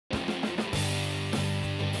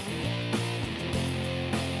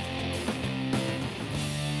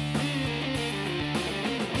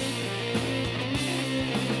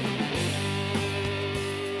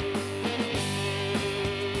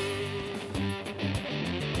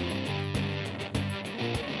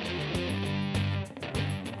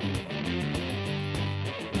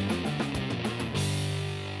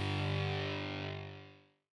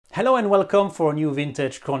Hello and welcome for a new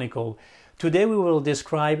Vintage Chronicle. Today we will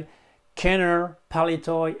describe Kenner,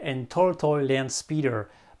 Palitoy and Toltoy land speeder.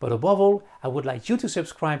 But above all, I would like you to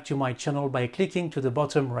subscribe to my channel by clicking to the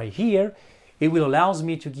bottom right here. It will allow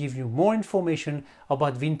me to give you more information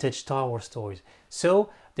about vintage Star Wars toys. So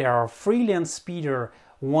there are 3 land speeder,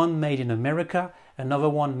 one made in America, another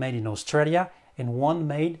one made in Australia and one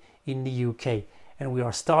made in the UK. And we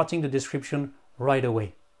are starting the description right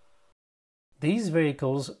away. These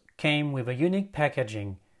vehicles came with a unique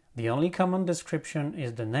packaging. The only common description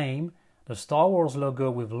is the name, the Star Wars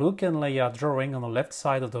logo with Luke and Leia drawing on the left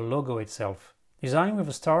side of the logo itself. Designed with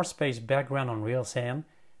a star space background on real sand,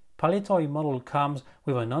 Palitoy model comes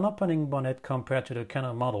with a non-opening bonnet compared to the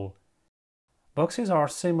Kenner model. Boxes are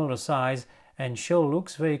similar size and show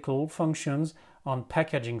Luke's vehicle functions on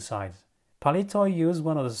packaging sides. Palitoy used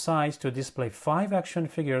one of the sides to display 5 action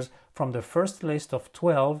figures from the first list of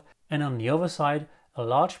 12, and on the other side a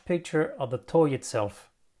large picture of the toy itself.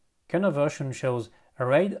 Kenner version shows a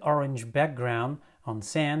red-orange background on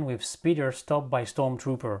sand with speeder stopped by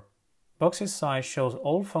stormtrooper. Box's size shows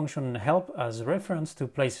all function and help as reference to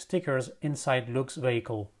place stickers inside Luke's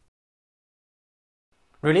vehicle.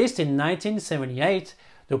 Released in 1978,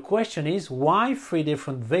 the question is why 3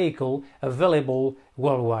 different vehicles available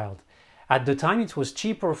worldwide? At the time it was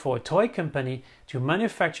cheaper for a toy company to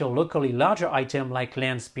manufacture locally larger items like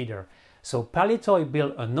land speeder. So Palitoy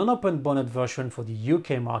built a non-open bonnet version for the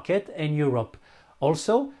UK market and Europe.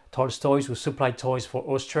 Also, Toltoys, who supplied toys for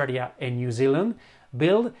Australia and New Zealand,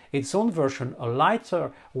 built its own version, a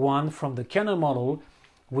lighter one from the Kenner model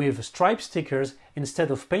with striped stickers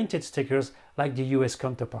instead of painted stickers like the US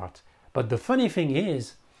counterpart. But the funny thing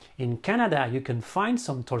is, in Canada you can find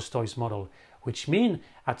some Toltoys model, which means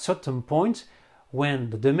at certain point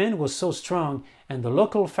when the demand was so strong and the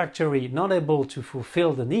local factory not able to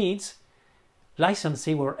fulfill the needs,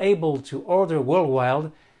 licensees were able to order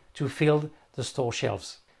worldwide to fill the store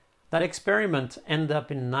shelves. That experiment ended up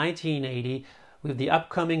in 1980 with the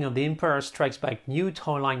upcoming of The Empire Strikes Back new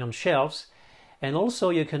toy line on shelves, and also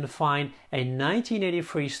you can find a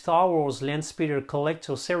 1983 Star Wars Land Speeder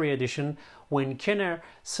Collector Series Edition when Kenner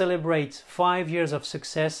celebrates 5 years of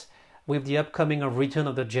success with the upcoming of Return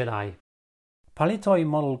of the Jedi. Palitoy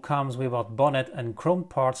model comes without bonnet and chrome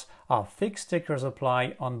parts are thick stickers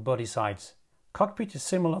applied on body sides. Cockpit is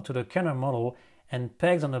similar to the Kenner model and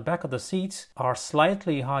pegs on the back of the seats are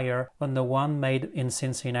slightly higher than the one made in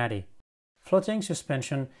Cincinnati. Floating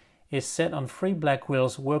suspension is set on 3 black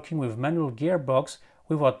wheels working with manual gearbox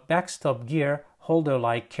without backstop gear holder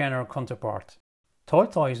like Kenner counterpart.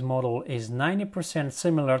 Toltoy's model is 90%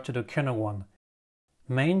 similar to the Kenner one.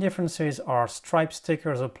 Main differences are striped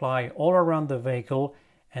stickers applied all around the vehicle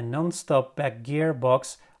and non-stop back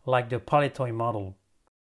gearbox like the Palitoy model.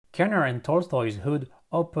 Kenner and Toltoy's hood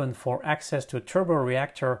open for access to turbo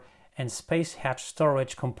reactor and space hatch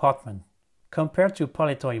storage compartment. Compared to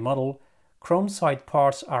Palitoy model, chrome side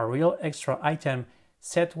parts are real extra item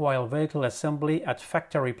set while vehicle assembly at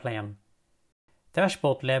factory plan.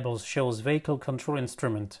 Dashboard labels shows vehicle control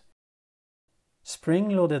instrument.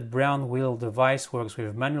 Spring-loaded brown wheel device works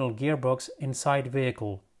with manual gearbox inside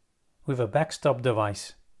vehicle, with a backstop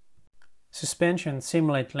device. Suspension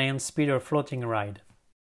simulate land speeder floating ride.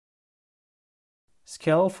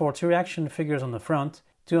 Scale for 2 action figures on the front,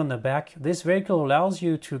 2 on the back. This vehicle allows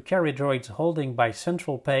you to carry droids holding by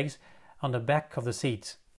central pegs on the back of the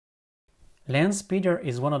seat. Land Speeder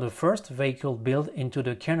is one of the first vehicles built into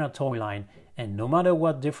the Kenner toy line, and no matter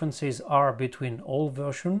what differences are between all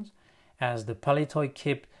versions, as the Palitoy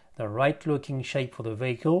kept the right-looking shape for the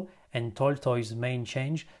vehicle and Toltoy's main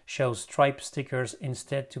change shows striped stickers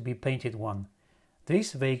instead to be painted one.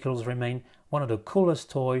 These vehicles remain one of the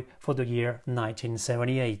coolest toys for the year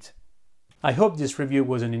 1978. I hope this review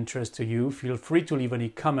was an interest to you. Feel free to leave any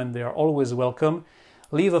comment, they are always welcome.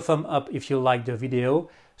 Leave a thumb up if you liked the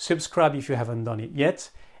video, subscribe if you haven't done it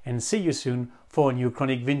yet, and see you soon for a new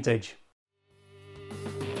Chronic Vintage.